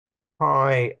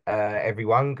Hi,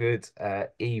 everyone. Good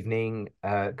evening,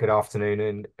 good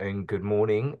afternoon, and good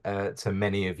morning to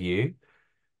many of you.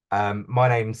 My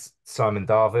name's Simon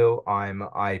Darville. I'm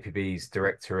IAPB's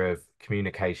Director of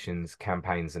Communications,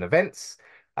 Campaigns and Events.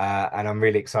 And I'm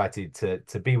really excited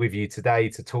to be with you today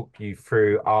to talk you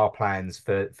through our plans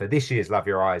for this year's Love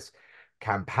Your Eyes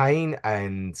campaign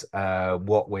and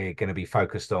what we're going to be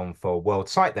focused on for World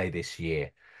Sight Day this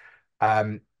year.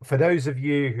 For those of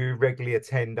you who regularly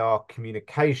attend our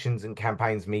communications and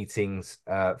campaigns meetings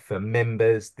for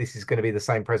members, this is going to be the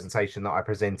same presentation that I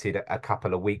presented a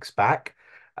couple of weeks back.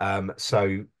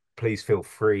 So please feel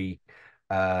free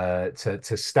to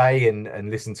stay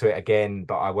and listen to it again,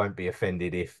 but I won't be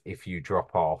offended if you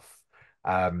drop off.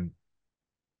 Um,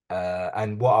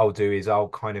 and what I'll do is I'll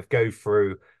kind of go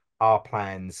through our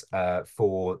plans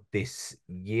for this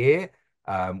year,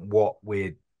 what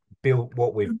we're built,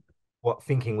 what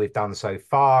thinking we've done so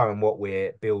far, and what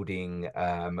we're building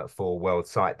for World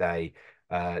Sight Day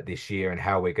this year, and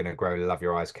how we're going to grow the Love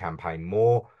Your Eyes campaign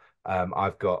more.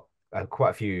 I've got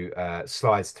quite a few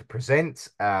slides to present,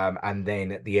 and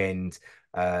then at the end,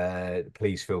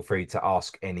 please feel free to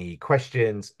ask any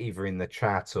questions either in the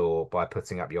chat or by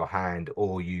putting up your hand,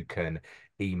 or you can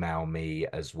email me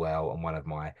as well, and one of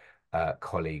my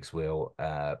colleagues will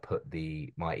put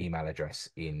my email address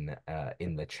in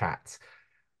the chat.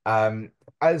 Um,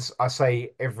 as I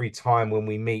say every time when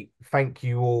we meet, thank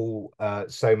you all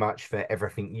so much for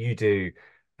everything you do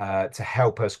to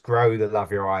help us grow the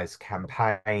Love Your Eyes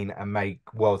campaign and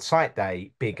make World Sight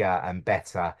Day bigger and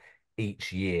better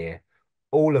each year.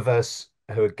 All of us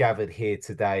who are gathered here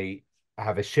today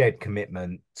have a shared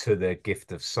commitment to the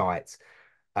gift of sight.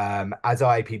 As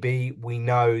IAPB, we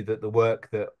know that the work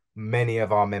that many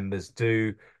of our members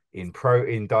do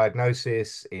in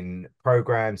diagnosis, in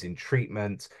programs, in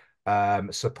treatment,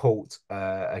 support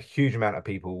a huge amount of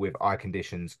people with eye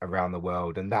conditions around the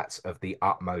world, and that's of the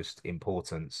utmost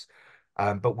importance.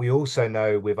 But we also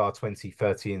know with our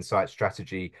 2030 Insight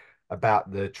strategy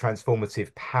about the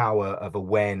transformative power of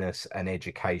awareness and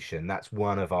education. That's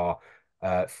one of our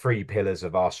three pillars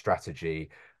of our strategy.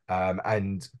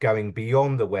 And going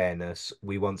beyond awareness,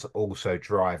 we want to also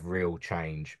drive real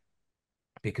change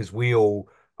because we all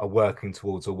are working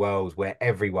towards a world where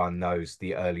everyone knows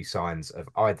the early signs of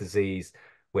eye disease,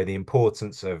 where the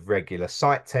importance of regular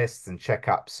sight tests and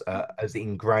checkups are as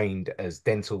ingrained as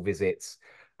dental visits,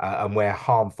 and where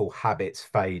harmful habits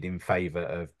fade in favor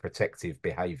of protective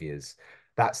behaviors.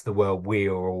 That's the world we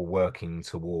are all working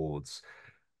towards.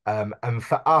 And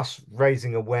for us,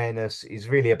 raising awareness is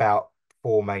really about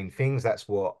four main things. That's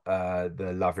what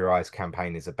the Love Your Eyes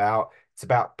campaign is about. It's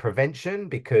about prevention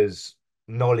because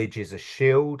knowledge is a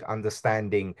shield.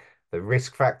 Understanding the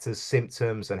risk factors,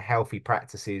 symptoms, and healthy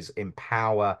practices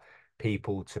empower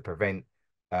people to prevent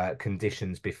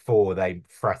conditions before they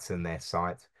threaten their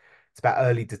sight. It's about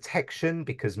early detection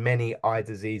because many eye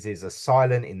diseases are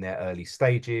silent in their early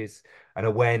stages, and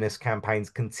awareness campaigns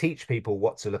can teach people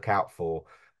what to look out for,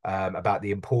 about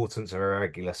the importance of a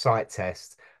regular sight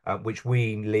test, which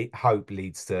we hope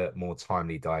leads to more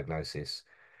timely diagnosis.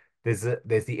 There's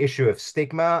the issue of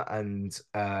stigma and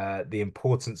the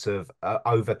importance of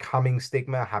overcoming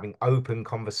stigma, having open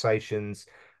conversations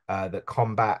that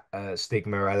combat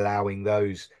stigma, allowing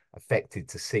those affected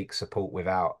to seek support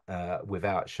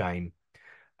without shame.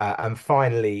 And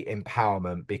finally,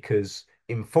 empowerment, because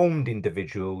informed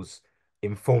individuals,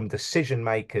 informed decision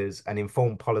makers, and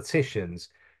informed politicians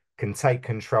can take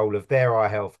control of their eye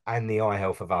health and the eye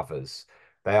health of others.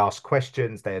 They ask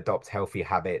questions, they adopt healthy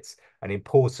habits, and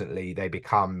importantly, they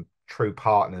become true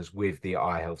partners with the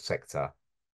eye health sector.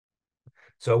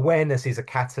 So awareness is a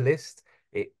catalyst.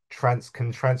 It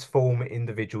can transform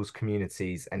individuals'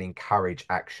 communities and encourage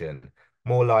action.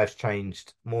 More lives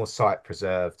changed, more sight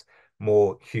preserved,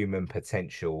 more human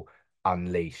potential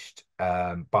unleashed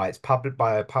by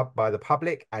the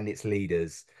public and its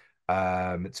leaders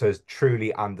to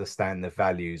truly understand the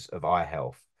values of eye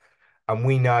health. And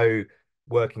we know,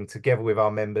 working together with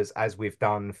our members, as we've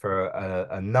done for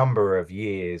a number of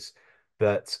years,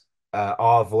 that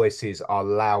our voices are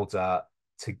louder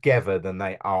together than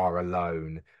they are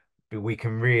alone. But we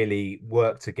can really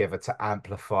work together to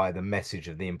amplify the message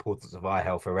of the importance of eye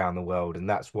health around the world. And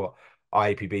that's what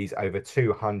IAPB's over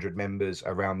 200 members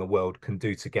around the world can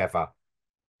do together.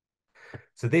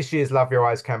 So this year's Love Your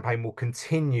Eyes campaign will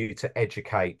continue to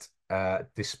educate,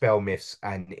 dispel myths,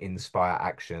 and inspire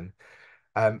action.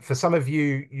 For some of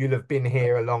you, you'll have been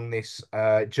here along this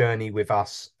journey with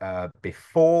us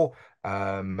before,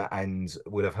 and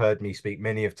will have heard me speak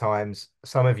many of times.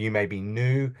 Some of you may be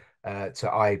new to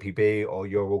IAPB or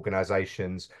your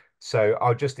organizations. So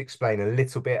I'll just explain a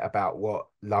little bit about what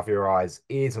Love Your Eyes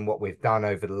is and what we've done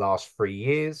over the last 3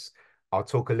 years. I'll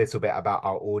talk a little bit about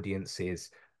our audiences,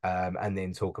 and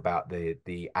then talk about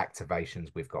the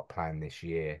activations we've got planned this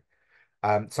year.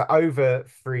 So over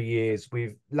 3 years,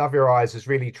 we've Love Your Eyes has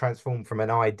really transformed from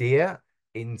an idea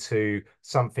into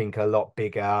something a lot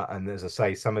bigger. And as I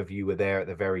say, some of you were there at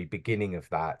the very beginning of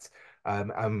that.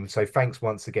 So thanks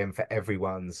once again for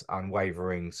everyone's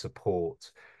unwavering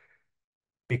support.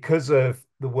 Because of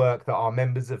the work that our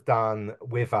members have done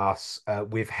with us,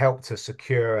 we've helped to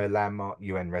secure a landmark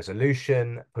UN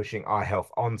resolution, pushing eye health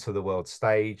onto the world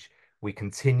stage. We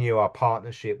continue our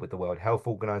partnership with the World Health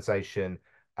Organization,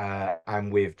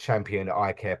 and we've championed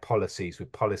eye care policies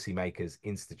with policymakers,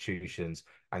 institutions,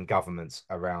 and governments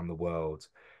around the world.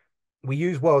 We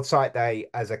use World Sight Day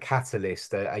as a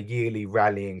catalyst, a yearly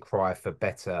rallying cry for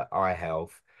better eye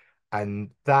health. And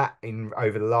that in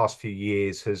over the last few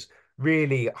years has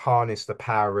really harnessed the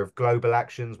power of global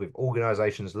actions with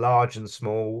organizations large and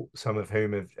small, some of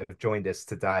whom have joined us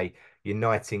today,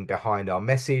 uniting behind our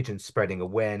message and spreading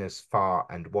awareness far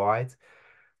and wide.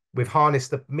 We've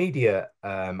harnessed the media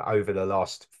over the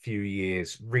last few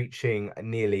years, reaching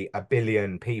nearly 1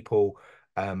 billion people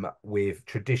with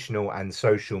traditional and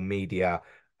social media,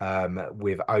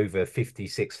 with over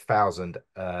 56,000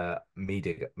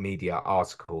 media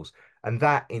articles. And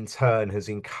that in turn has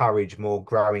encouraged more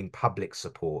growing public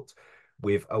support,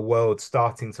 with a world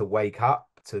starting to wake up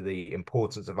to the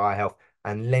importance of eye health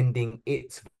and lending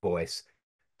its voice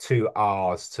to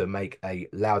ours to make a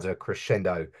louder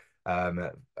crescendo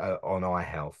on eye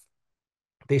health.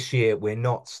 This year, we're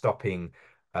not stopping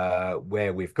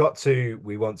where we've got to.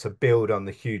 We want to build on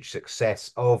the huge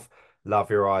success of Love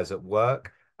Your Eyes at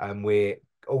Work, and we're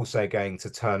also going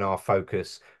to turn our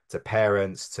focus to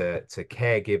parents, to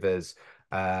caregivers,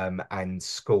 and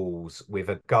schools, with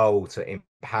a goal to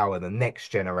empower the next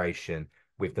generation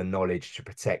with the knowledge to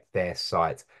protect their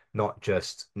sight, not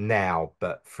just now,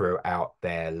 but throughout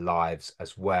their lives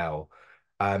as well.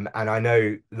 And I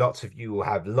know lots of you will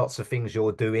have lots of things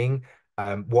you're doing.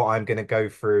 What I'm going to go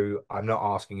through, I'm not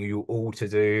asking you all to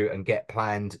do and get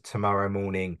planned tomorrow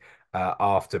morning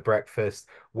after breakfast.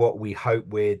 What we hope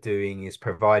we're doing is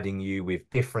providing you with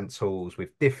different tools,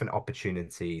 with different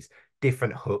opportunities,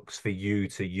 different hooks for you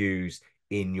to use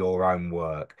in your own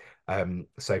work.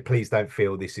 So please don't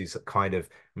feel this is kind of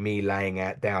me laying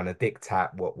out down a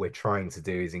diktat. What we're trying to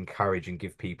do is encourage and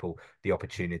give people the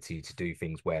opportunity to do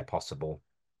things where possible.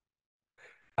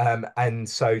 And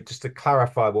so just to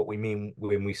clarify what we mean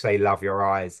when we say Love Your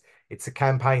Eyes, it's a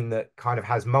campaign that kind of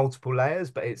has multiple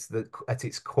layers, but at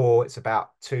its core, it's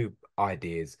about two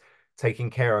ideas: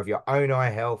 taking care of your own eye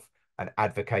health and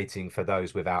advocating for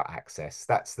those without access.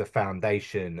 That's the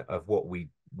foundation of what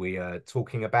we are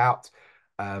talking about.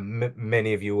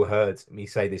 Many of you have heard me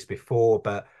say this before,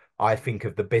 but I think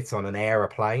of the bit on an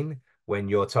aeroplane when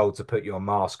you're told to put your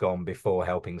mask on before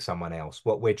helping someone else.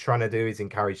 What we're trying to do is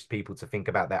encourage people to think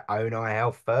about their own eye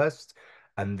health first,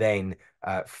 and then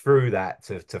through that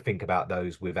to think about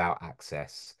those without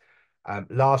access.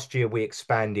 Last year, we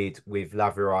expanded with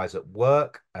Love Your Eyes at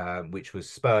Work, which was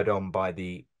spurred on by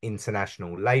the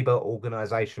International Labour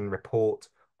Organization report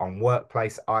on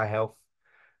workplace eye health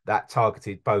that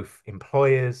targeted both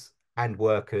employers and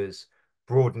workers,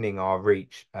 broadening our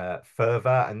reach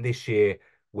further. And this year,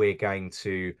 we're going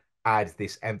to add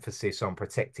this emphasis on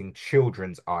protecting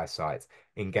children's eyesight,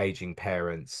 engaging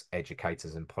parents,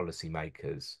 educators, and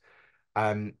policymakers.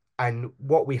 And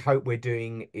what we hope we're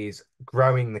doing is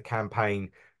growing the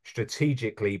campaign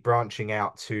strategically, branching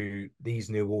out to these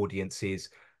new audiences.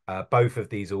 Both of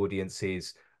these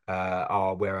audiences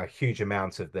are where a huge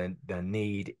amount of the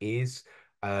need is.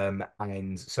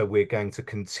 And so we're going to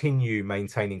continue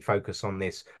maintaining focus on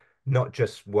this, not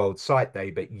just World Sight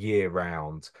Day, but year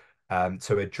round,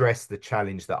 to address the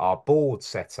challenge that our board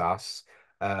set us,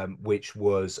 which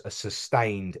was a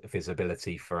sustained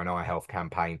visibility for an eye health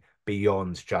campaign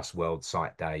beyond just World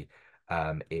Sight Day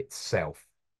itself.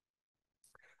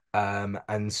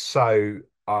 And so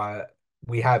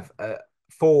we have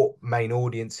four main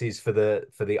audiences for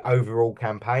the overall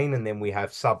campaign, and then we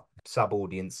have sub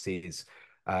audiences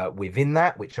within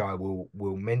that, which I will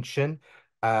mention.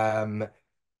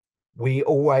 We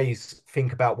always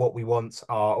think about what we want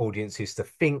our audiences to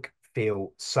think,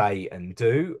 feel, say, and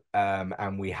do.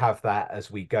 And we have that as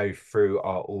we go through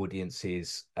our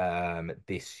audiences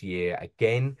this year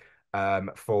again.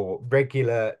 For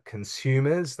regular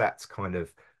consumers, that's kind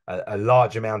of a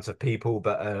large amount of people,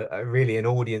 but really an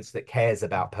audience that cares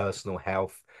about personal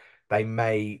health. They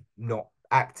may not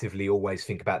actively always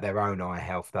think about their own eye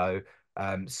health, though.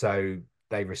 So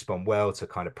they respond well to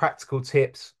kind of practical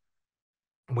tips,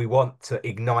 We want to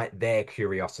ignite their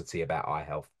curiosity about eye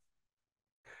health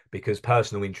because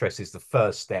personal interest is the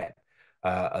first step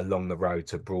along the road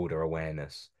to broader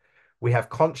awareness. We have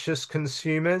conscious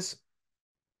consumers.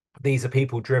 These are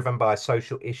people driven by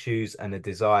social issues and a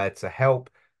desire to help.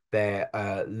 They're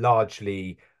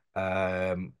largely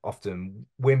often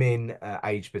women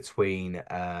aged between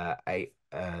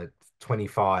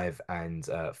 25 and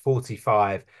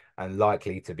 45 and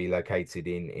likely to be located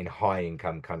in high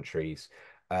income countries.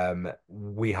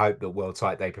 We hope that World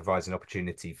Sight Day provides an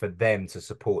opportunity for them to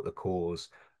support the cause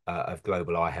of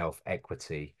global eye health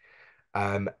equity.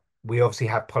 Um, we obviously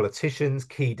have politicians,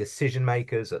 key decision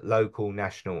makers at local,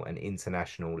 national, and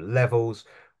international levels.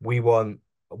 We want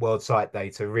World Sight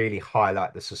Day to really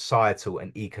highlight the societal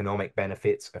and economic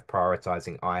benefits of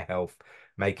prioritizing eye health,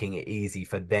 making it easy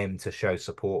for them to show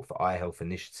support for eye health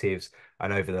initiatives.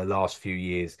 And over the last few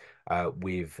years,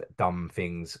 we've done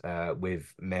things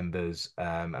with members,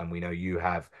 and we know you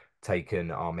have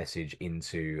taken our message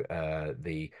into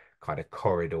the kind of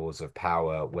corridors of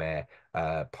power where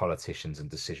politicians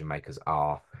and decision makers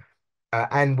are.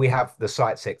 And we have the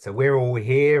sight sector. We're all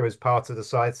here as part of the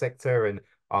sight sector, and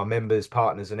our members,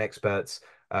 partners, and experts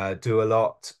do a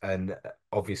lot, and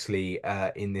obviously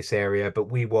in this area.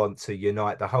 But we want to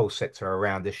unite the whole sector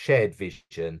around a shared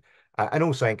vision, and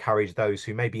also encourage those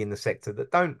who may be in the sector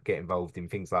that don't get involved in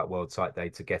things like World Sight Day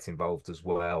to get involved as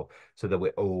well, so that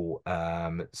we're all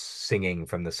singing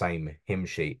from the same hymn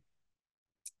sheet.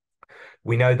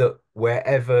 We know that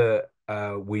wherever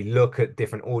we look at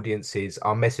different audiences,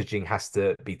 our messaging has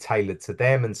to be tailored to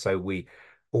them. And so we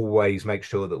always make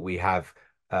sure that we have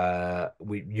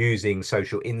we using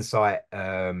social insight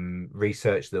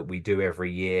research that we do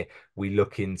every year. We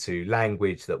look into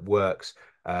language that works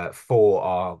for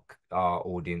our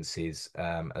audiences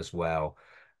as well.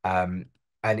 Um,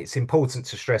 and it's important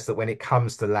to stress that when it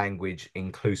comes to language,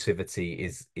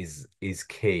 inclusivity is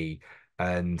key.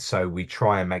 And so we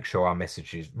try and make sure our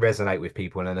messages resonate with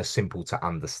people and are simple to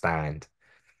understand.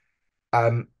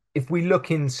 If we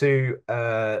look into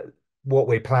what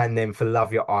we're planning then for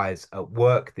Love Your Eyes at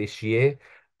work this year,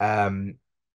 um,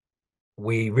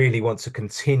 we really want to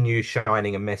continue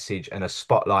shining a message and a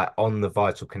spotlight on the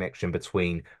vital connection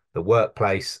between the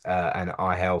workplace and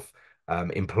eye health,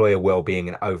 employer well-being,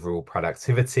 and overall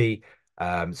productivity.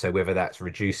 So whether that's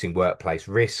reducing workplace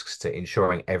risks to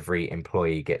ensuring every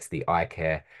employee gets the eye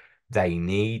care they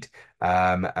need,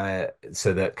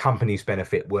 so that companies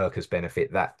benefit, workers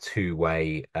benefit, that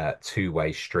two-way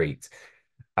street.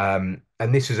 And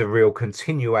this is a real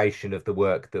continuation of the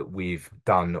work that we've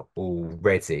done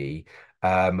already.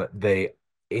 The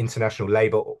International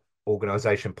Labour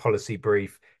Organization policy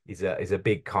brief is a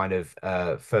big kind of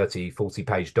 30-40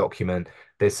 page document.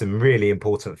 There's some really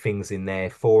important things in there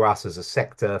for us as a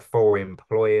sector, for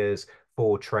employers,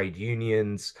 for trade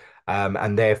unions,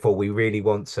 and therefore we really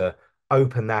want to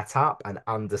open that up and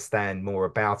understand more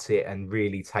about it and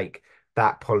really take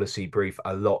that policy brief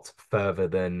a lot further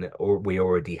than we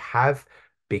already have,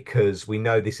 because we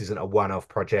know this isn't a one-off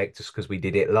project. Just because we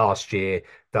did it last year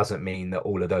doesn't mean that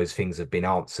all of those things have been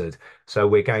answered. So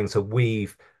we're going to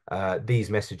weave these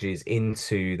messages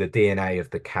into the DNA of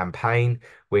the campaign.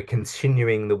 We're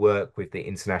continuing the work with the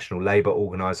International Labour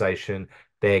Organization.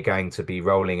 They're going to be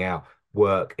rolling out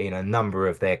work in a number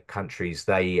of their countries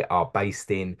they are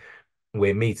based in.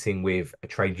 We're meeting with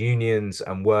trade unions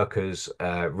and workers'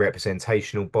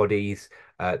 representational bodies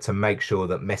to make sure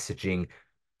that messaging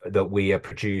that we are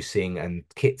producing and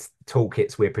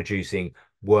toolkits we're producing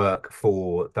work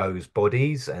for those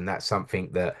bodies. And that's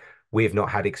something that we've not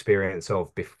had experience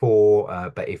of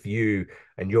before. But if you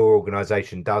and your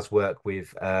organization does work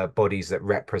with bodies that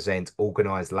represent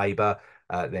organized labor,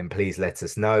 then please let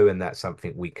us know. And that's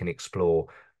something we can explore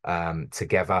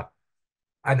together.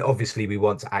 And obviously, we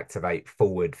want to activate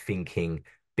forward-thinking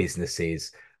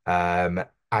businesses. And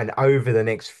over the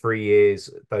next 3 years,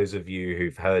 those of you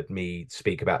who've heard me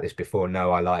speak about this before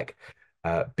know I like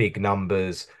big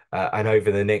numbers. And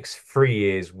over the next 3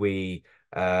 years, we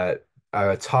are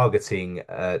targeting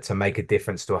to make a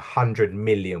difference to 100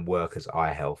 million workers'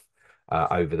 eye health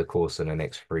over the course of the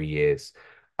next 3 years.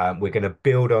 We're going to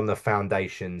build on the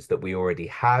foundations that we already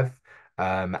have,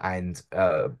 and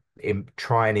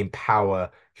try and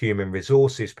empower human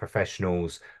resources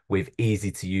professionals with easy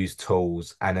to use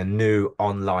tools and a new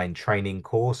online training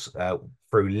course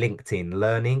through LinkedIn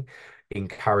Learning,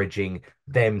 encouraging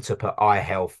them to put eye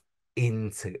health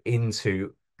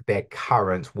into their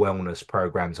current wellness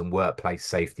programs and workplace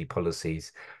safety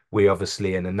policies. We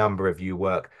obviously, and a number of you,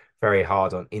 work very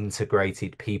hard on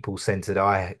integrated people-centered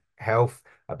eye health,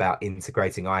 about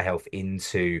integrating eye health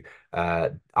into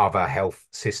other health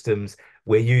systems.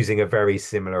 we're using a very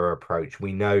similar approach.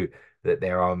 We know that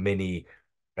there are many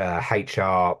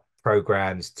HR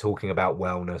programs talking about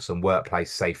wellness and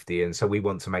workplace safety. And so we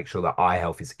want to make sure that eye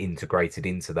health is integrated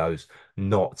into those,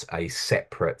 not a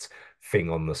separate thing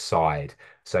on the side.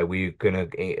 So we're going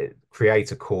to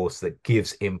create a course that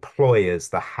gives employers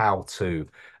the how-to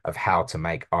of how to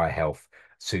make eye health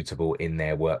suitable in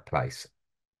their workplace.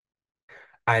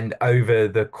 And over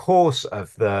the course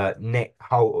of the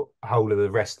whole of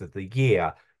the rest of the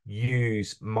year,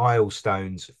 use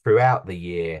milestones throughout the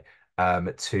year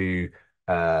to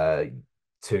uh,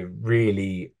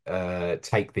 really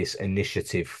take this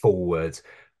initiative forward.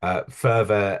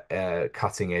 Further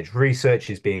cutting edge research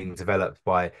is being developed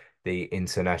by the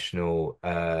International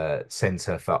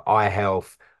Centre for Eye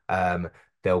Health. Um,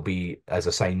 There'll be, as I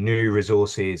say, new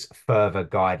resources, further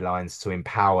guidelines to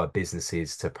empower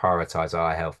businesses to prioritize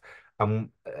eye health. And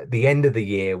at the end of the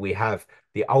year, we have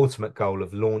the ultimate goal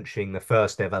of launching the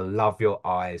first ever Love Your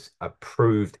Eyes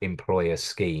approved employer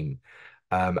scheme,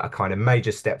 a kind of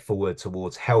major step forward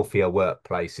towards healthier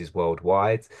workplaces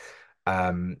worldwide.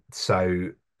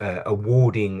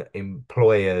 Awarding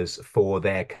employers for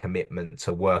their commitment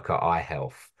to worker eye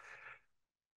health.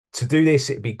 To do this,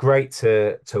 it'd be great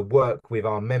to work with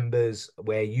our members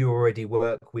where you already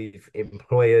work with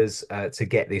employers to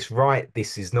get this right.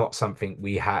 This is not something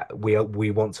we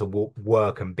want to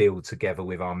work and build together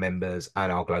with our members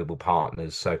and our global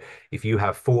partners. So if you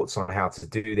have thoughts on how to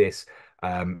do this,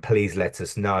 please let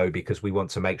us know because we want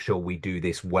to make sure we do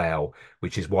this well,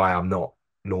 which is why I'm not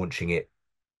launching it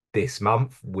this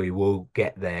month. We will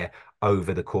get there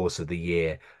over the course of the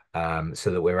year, so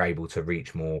that we're able to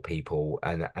reach more people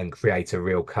and create a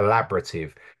real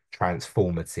collaborative,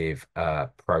 transformative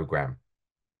program.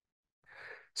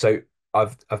 So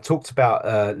I've talked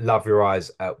about Love Your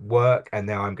Eyes at work, and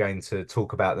now I'm going to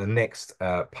talk about the next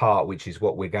part, which is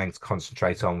what we're going to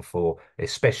concentrate on for,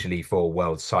 especially for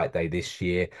World Sight Day this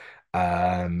year,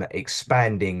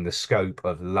 expanding the scope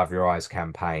of the Love Your Eyes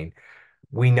campaign.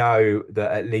 We know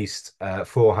that at least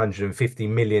 450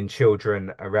 million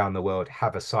children around the world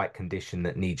have a sight condition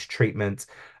that needs treatment,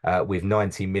 with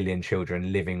 90 million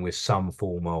children living with some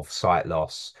form of sight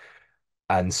loss.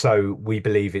 And so we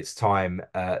believe it's time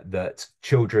that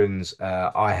children's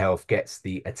eye health gets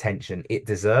the attention it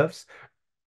deserves.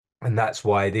 And that's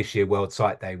why this year World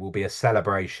Sight Day will be a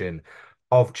celebration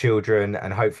of children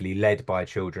and hopefully led by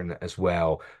children as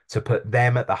well, to put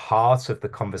them at the heart of the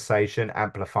conversation,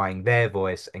 amplifying their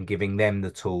voice and giving them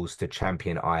the tools to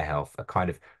champion eye health, a kind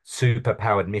of super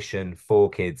powered mission for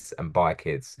kids and by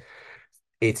kids.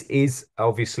 It is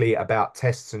obviously about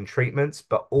tests and treatments,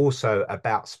 but also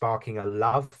about sparking a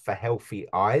love for healthy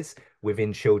eyes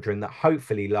within children that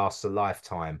hopefully lasts a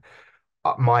lifetime.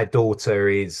 My daughter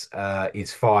is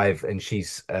 5 and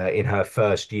she's in her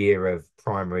first year of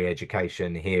primary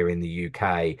education here in the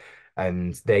UK,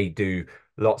 and they do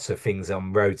lots of things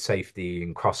on road safety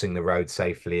and crossing the road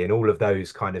safely and all of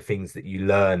those kind of things that you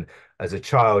learn as a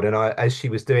child. And as she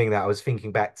was doing that, I was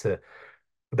thinking back to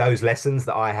those lessons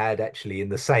that I had actually in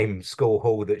the same school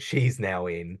hall that she's now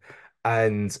in,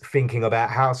 and thinking about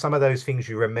how some of those things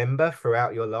you remember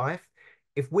throughout your life,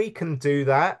 if we can do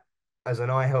that as an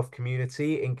eye health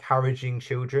community, encouraging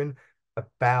children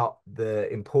about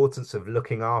the importance of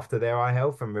looking after their eye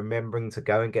health and remembering to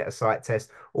go and get a sight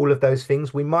test, all of those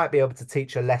things, we might be able to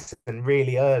teach a lesson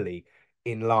really early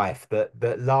in life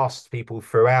that lasts people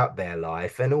throughout their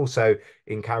life, and also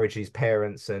encourages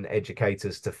parents and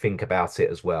educators to think about it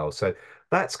as well. So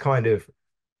that's kind of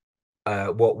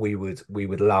what we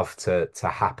would love to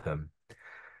happen.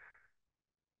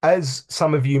 As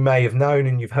some of you may have known,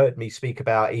 and you've heard me speak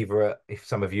about, either if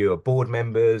some of you are board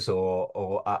members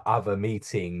or other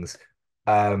meetings,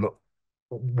 um,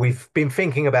 we've been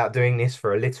thinking about doing this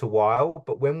for a little while,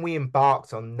 but when we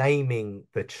embarked on naming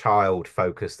the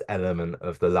child-focused element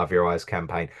of the Love Your Eyes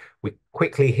campaign, we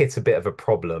quickly hit a bit of a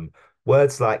problem.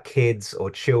 Words like kids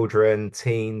or children,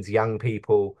 teens, young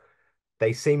people,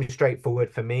 they seem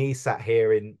straightforward for me, sat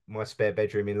here in my spare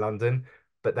bedroom in London,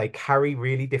 but they carry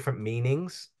really different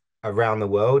meanings around the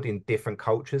world in different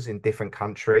cultures, in different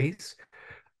countries.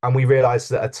 And we realized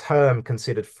that a term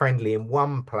considered friendly in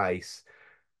one place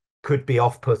could be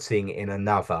off-putting in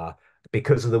another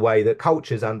because of the way that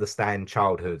cultures understand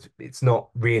childhood. It's not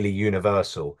really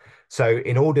universal. So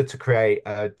in order to create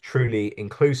a truly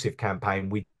inclusive campaign,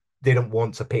 we didn't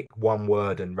want to pick one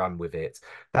word and run with it.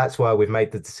 That's why we've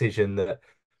made the decision that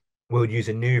we'll use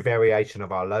a new variation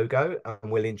of our logo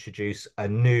and we'll introduce a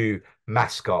new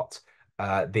mascot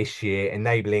this year,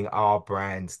 enabling our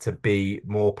brand to be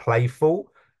more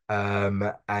playful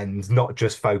and not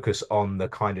just focus on the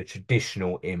kind of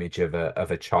traditional image of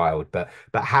a child, but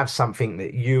have something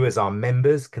that you as our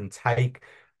members can take,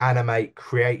 animate,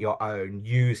 create your own,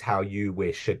 use how you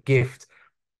wish, a gift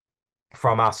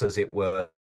from us, as it were,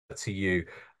 to you,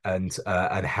 and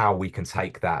how we can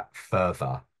take that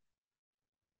further.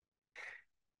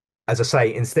 As I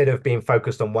say, instead of being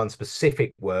focused on one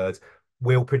specific word,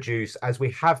 we'll produce, as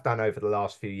we have done over the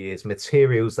last few years,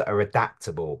 materials that are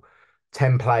adaptable,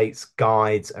 templates,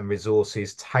 guides, and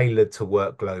resources tailored to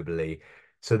work globally,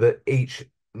 so that each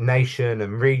nation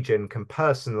and region can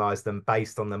personalize them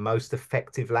based on the most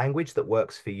effective language that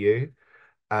works for you,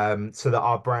 so that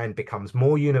our brand becomes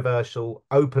more universal,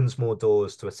 opens more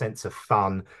doors to a sense of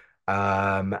fun,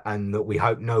 and that we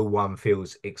hope no one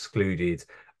feels excluded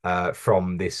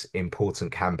from this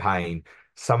important campaign.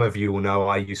 Some of you will know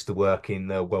I used to work in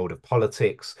the world of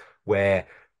politics, where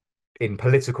in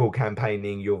political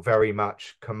campaigning, you're very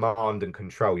much command and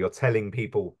control. You're telling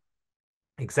people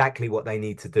exactly what they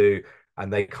need to do,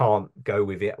 and they can't go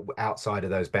with it outside of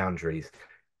those boundaries.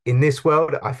 In this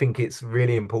world, I think it's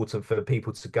really important for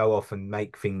people to go off and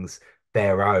make things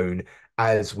their own,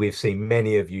 as we've seen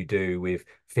many of you do with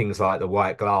things like the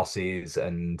white glasses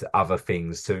and other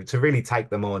things, to really take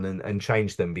them on and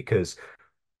change them, because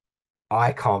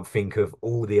I can't think of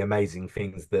all the amazing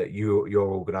things that your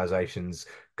organizations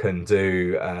can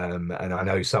do. And I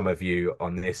know some of you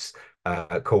on this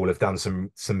call have done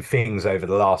some things over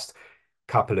the last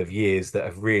couple of years that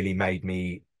have really made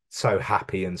me so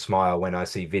happy and smile when I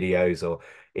see videos or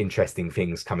interesting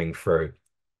things coming through.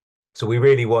 So we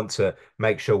really want to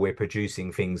make sure we're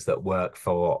producing things that work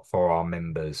for our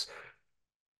members.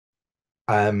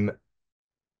 Um,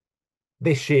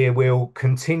 this year, we'll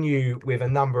continue with a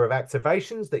number of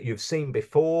activations that you've seen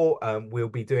before. We'll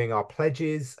be doing our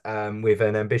pledges with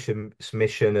an ambitious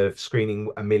mission of screening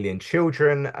 1 million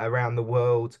children around the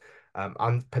world,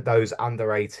 those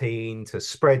under 18, to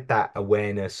spread that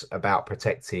awareness about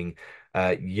protecting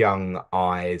young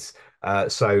eyes.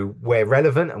 So we're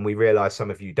relevant, and we realize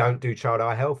some of you don't do child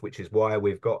eye health, which is why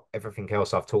we've got everything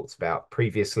else I've talked about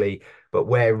previously, but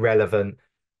we're relevant.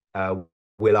 Uh,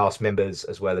 we'll ask members,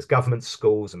 as well as government,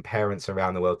 schools, and parents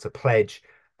around the world, to pledge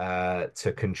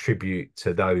to contribute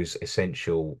to those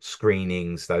essential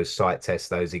screenings, those sight tests,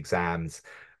 those exams,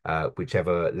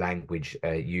 whichever language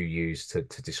you use to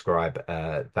describe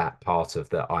that part of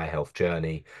the eye health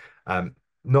journey.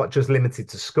 Not just limited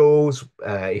to schools.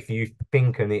 If you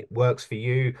think and it works for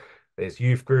you, there's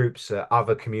youth groups,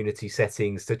 other community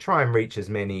settings, to try and reach as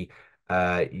many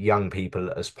young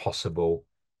people as possible.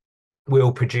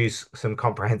 We'll produce some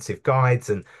comprehensive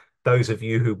guides, and those of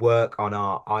you who work on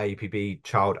our IAPB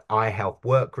Child Eye Health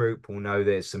Work Group will know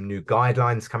there's some new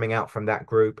guidelines coming out from that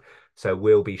group. So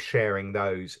we'll be sharing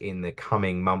those in the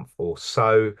coming month or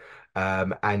so,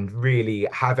 and really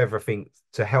have everything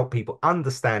to help people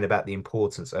understand about the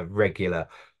importance of regular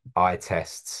eye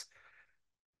tests.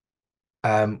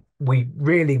 We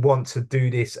really want to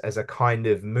do this as a kind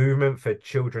of movement for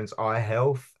children's eye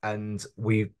health, and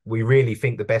we really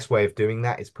think the best way of doing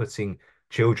that is putting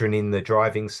children in the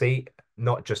driving seat,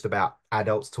 not just about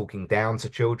adults talking down to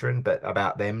children, but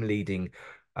about them leading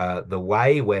the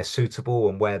way where suitable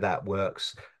and where that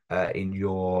works in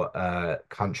your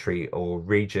country or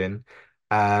region.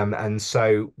 And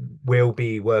so we'll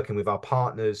be working with our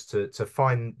partners to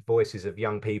find voices of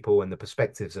young people and the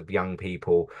perspectives of young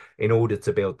people, in order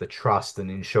to build the trust and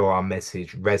ensure our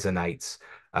message resonates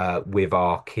with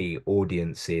our key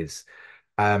audiences.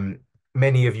 Um,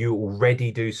 Many of you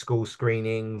already do school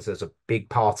screenings as a big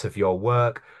part of your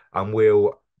work, and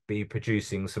we'll be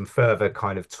producing some further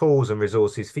kind of tools and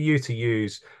resources for you to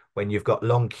use when you've got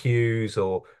long queues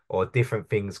or different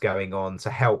things going on, to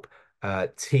help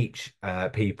teach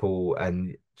people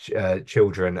and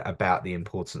children about the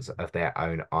importance of their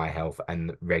own eye health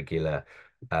and regular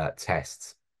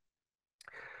tests.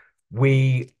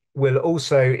 We will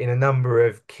also, in a number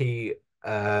of key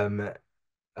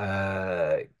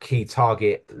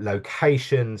target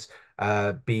locations,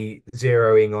 be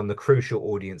zeroing on the crucial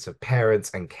audience of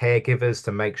parents and caregivers,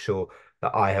 to make sure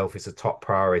that eye health is a top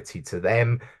priority to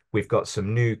them. We've got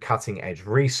some new cutting edge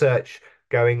research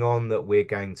going on that we're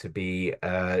going to be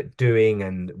doing,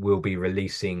 and we'll be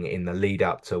releasing in the lead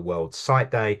up to World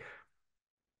Sight Day,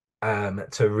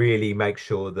 to really make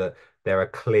sure that there are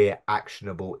clear,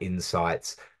 actionable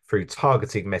insights through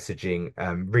targeted messaging,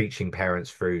 reaching parents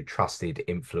through trusted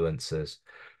influencers.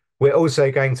 We're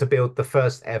also going to build the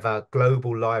first ever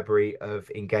global library of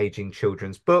engaging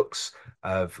children's books,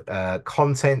 of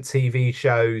content, TV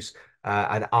shows,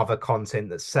 and other content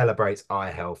that celebrates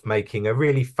eye health, making a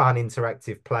really fun,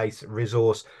 interactive place,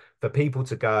 resource for people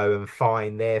to go and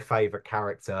find their favorite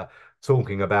character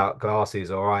talking about glasses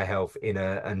or eye health in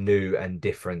a new and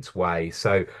different way.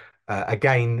 So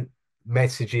again,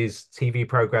 messages, TV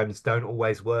programs don't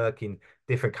always work in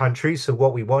different countries. So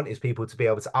what we want is people to be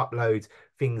able to upload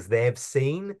things they've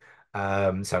seen.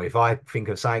 So if I think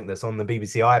of something that's on the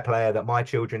BBC iPlayer that my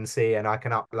children see, and I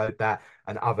can upload that,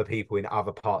 and other people in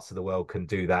other parts of the world can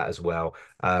do that as well.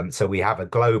 So we have a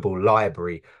global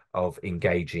library of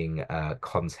engaging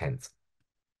content.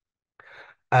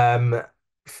 Um,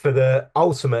 for the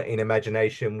ultimate in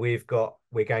imagination, we're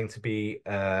going to be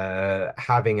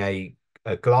having a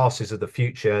Glasses of the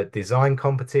Future design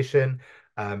competition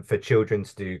for children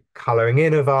to do colouring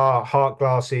in of our heart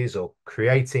glasses or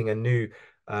creating a new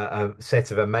a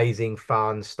set of amazing,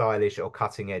 fun, stylish, or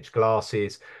cutting edge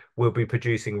glasses. We'll be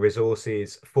producing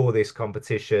resources for this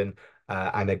competition.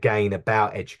 And again,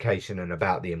 about education and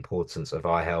about the importance of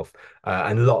eye health,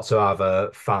 and lots of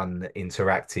other fun,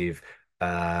 interactive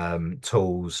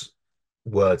tools,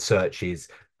 word searches,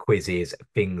 quizzes,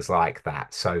 things like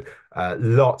that. So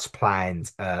lots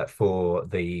planned for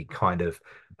the kind of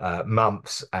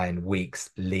months and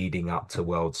weeks leading up to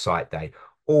World Sight Day,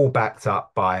 all backed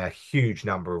up by a huge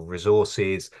number of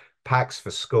resources, packs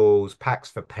for schools,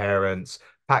 packs for parents,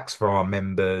 packs for our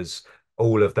members,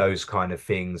 all of those kind of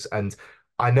things. And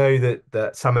I know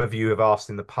that some of you have asked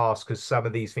in the past because some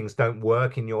of these things don't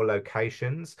work in your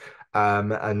locations.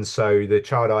 And so the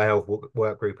Child Eye Health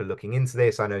Work Group are looking into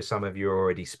this. I know some of you are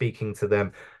already speaking to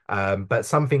them, but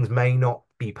some things may not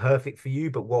be perfect for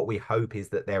you. But what we hope is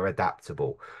that they're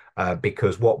adaptable,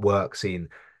 because what works in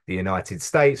the United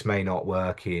States may not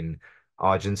work in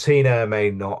Argentina, may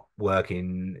not work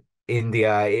in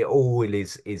India. It all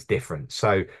is different.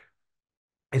 So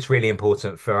it's really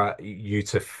important for you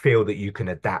to feel that you can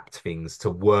adapt things to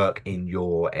work in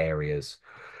your areas.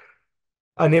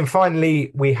 And then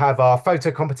finally, we have our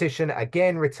photo competition,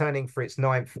 again returning for its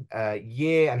ninth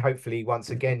year, and hopefully once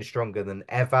again stronger than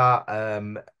ever.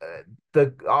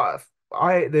 The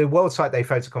the World Sight Day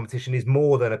photo competition is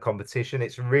more than a competition.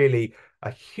 It's really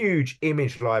a huge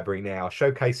image library now,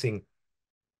 showcasing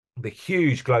the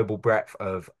huge global breadth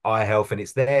of eye health, and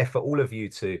it's there for all of you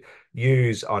to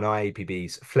use on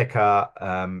IAPB's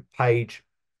Flickr page.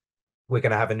 We're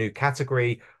going to have a new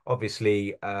category,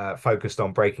 obviously focused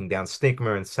on breaking down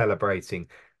stigma and celebrating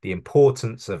the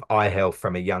importance of eye health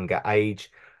from a younger age.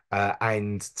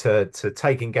 And to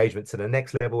take engagement to the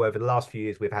next level, over the last few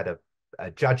years, we've had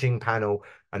a judging panel,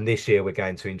 and this year we're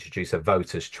going to introduce a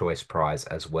voters' choice prize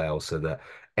as well, so that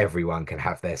everyone can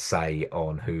have their say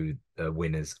on who the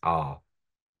winners are.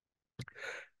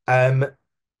 Um,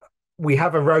 we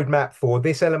have a roadmap for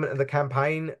this element of the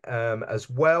campaign as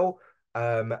well.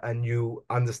 And you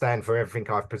understand for everything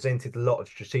I've presented, a lot of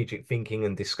strategic thinking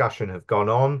and discussion have gone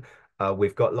on.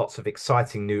 We've got lots of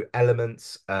exciting new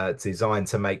elements designed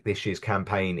to make this year's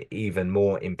campaign even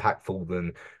more impactful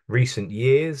than recent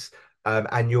years.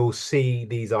 And you'll see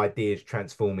these ideas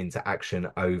transform into action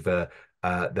over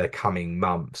the coming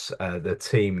months.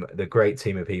 The great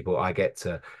team of people I get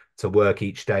to work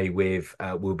each day with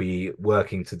will be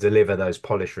working to deliver those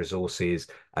polished resources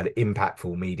and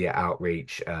impactful media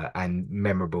outreach and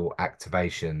memorable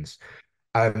activations.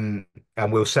 And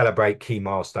we'll celebrate key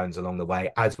milestones along the way,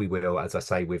 as we will, as I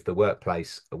say, with the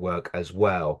workplace work as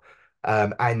well.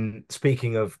 And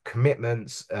speaking of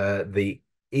commitments, the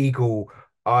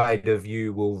eagle-eyed of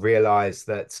you will realize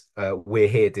that we're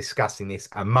here discussing this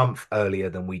a month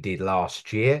earlier than we did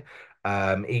last year.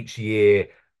 Each year,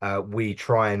 we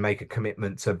try and make a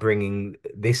commitment to bringing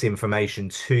this information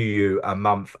to you a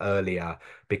month earlier,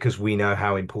 because we know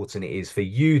how important it is for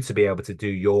you to be able to do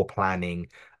your planning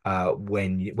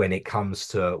when it comes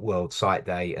to World Sight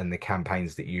Day and the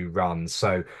campaigns that you run.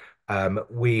 So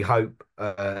we hope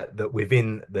that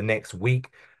within the next week,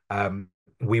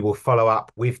 we will follow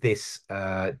up with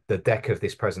the deck of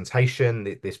this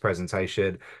presentation.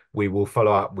 We will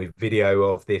follow up with video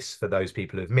of this for those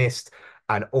people who've missed,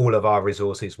 and all of our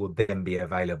resources will then be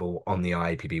available on the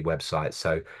IAPB website.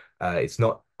 So it's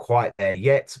not quite there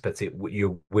yet, but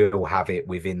you will have it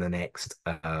within the next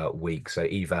week. So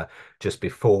either just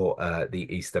before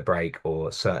the Easter break,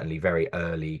 or certainly very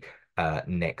early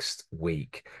next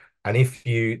week. And if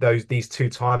these two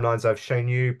timelines I've shown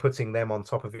you, putting them on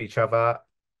top of each other,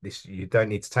 you don't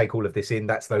need to take all of this in.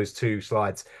 That's those two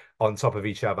slides on top of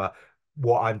each other.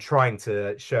 What I'm trying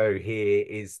to show here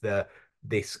is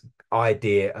this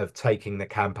idea of taking the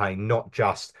campaign not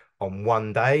just on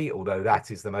one day, although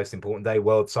that is the most important day.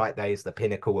 World Sight Day is the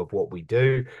pinnacle of what we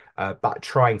do, but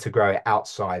trying to grow it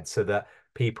outside so that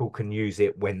people can use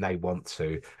it when they want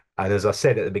to. And as I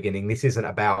said at the beginning, this isn't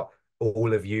about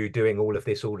all of you doing all of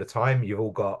this all the time. You've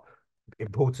all got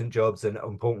important jobs and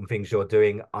important things you're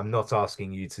doing. I'm not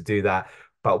asking you to do that.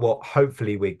 But what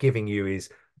hopefully we're giving you is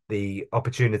the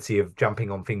opportunity of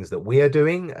jumping on things that we're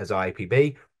doing as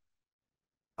IAPB,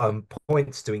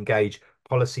 points to engage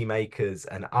policymakers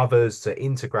and others to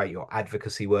integrate your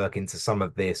advocacy work into some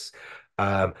of this,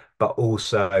 but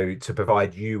also to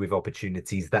provide you with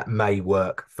opportunities that may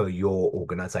work for your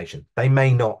organization. They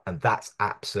may not, and that's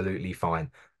absolutely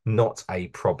fine. Not a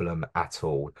problem at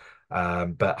all.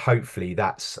 But hopefully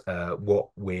that's what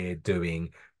we're doing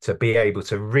to be able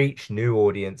to reach new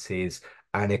audiences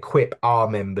and equip our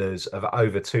members of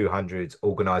over 200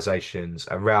 organizations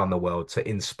around the world to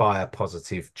inspire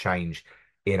positive change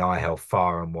in eye health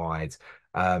far and wide.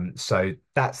 So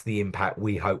that's the impact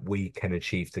we hope we can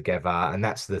achieve together. And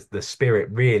that's the spirit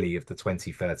really of the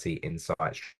 2030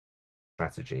 Insight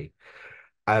strategy.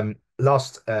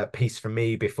 Last piece from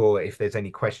me before, if there's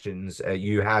any questions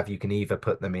you have, you can either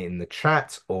put them in the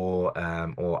chat or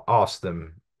ask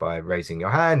them by raising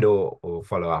your hand or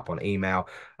follow up on email.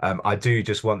 I do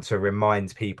just want to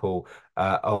remind people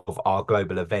of our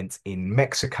global event in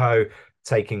Mexico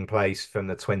taking place from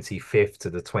the 25th to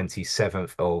the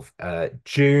 27th of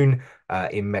June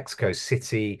in Mexico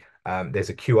City. There's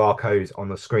a QR code on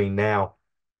the screen now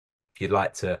if you'd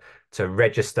like to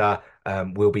register.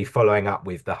 We'll be following up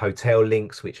with the hotel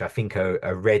links, which I think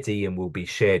are ready and will be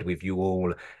shared with you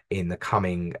all in the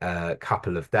coming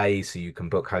couple of days, so you can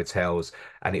book hotels.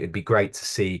 And it would be great to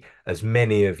see as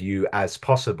many of you as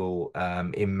possible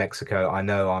in Mexico. I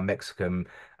know our Mexican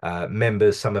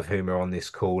members, some of whom are on this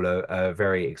call, are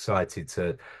very excited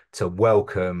to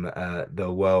welcome the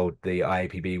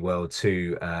IAPB world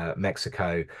to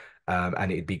Mexico.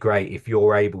 And it'd be great if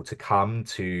you're able to come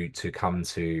to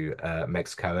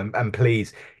Mexico. And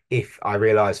please, if I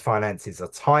realize finances are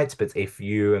tight, but if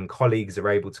you and colleagues are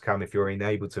able to come, if you're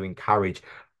able to encourage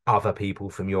other people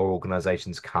from your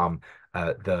organizations come,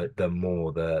 the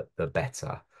more the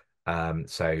better.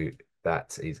 So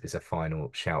that is a final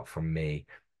shout from me.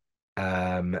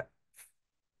 Um,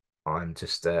 I'm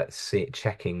just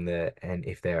checking and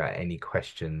if there are any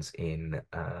questions in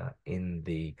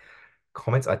the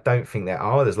comments. I don't think there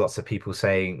are. There's lots of people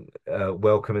saying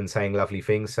welcome and saying lovely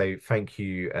things. So thank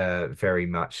you very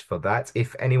much for that.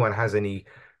 If anyone has any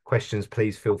questions,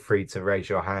 please feel free to raise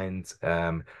your hand.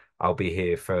 I'll be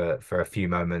here for a few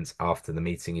moments after the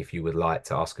meeting if you would like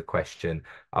to ask a question.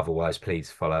 Otherwise,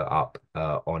 please follow up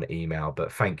on email.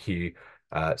 But thank you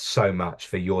so much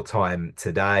for your time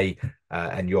today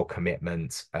and your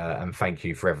commitment. And thank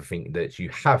you for everything that you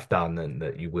have done and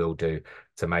that you will do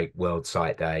to make World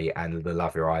Sight Day and the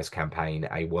Love Your Eyes campaign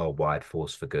a worldwide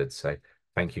force for good. So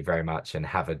thank you very much and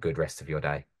have a good rest of your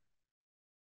day.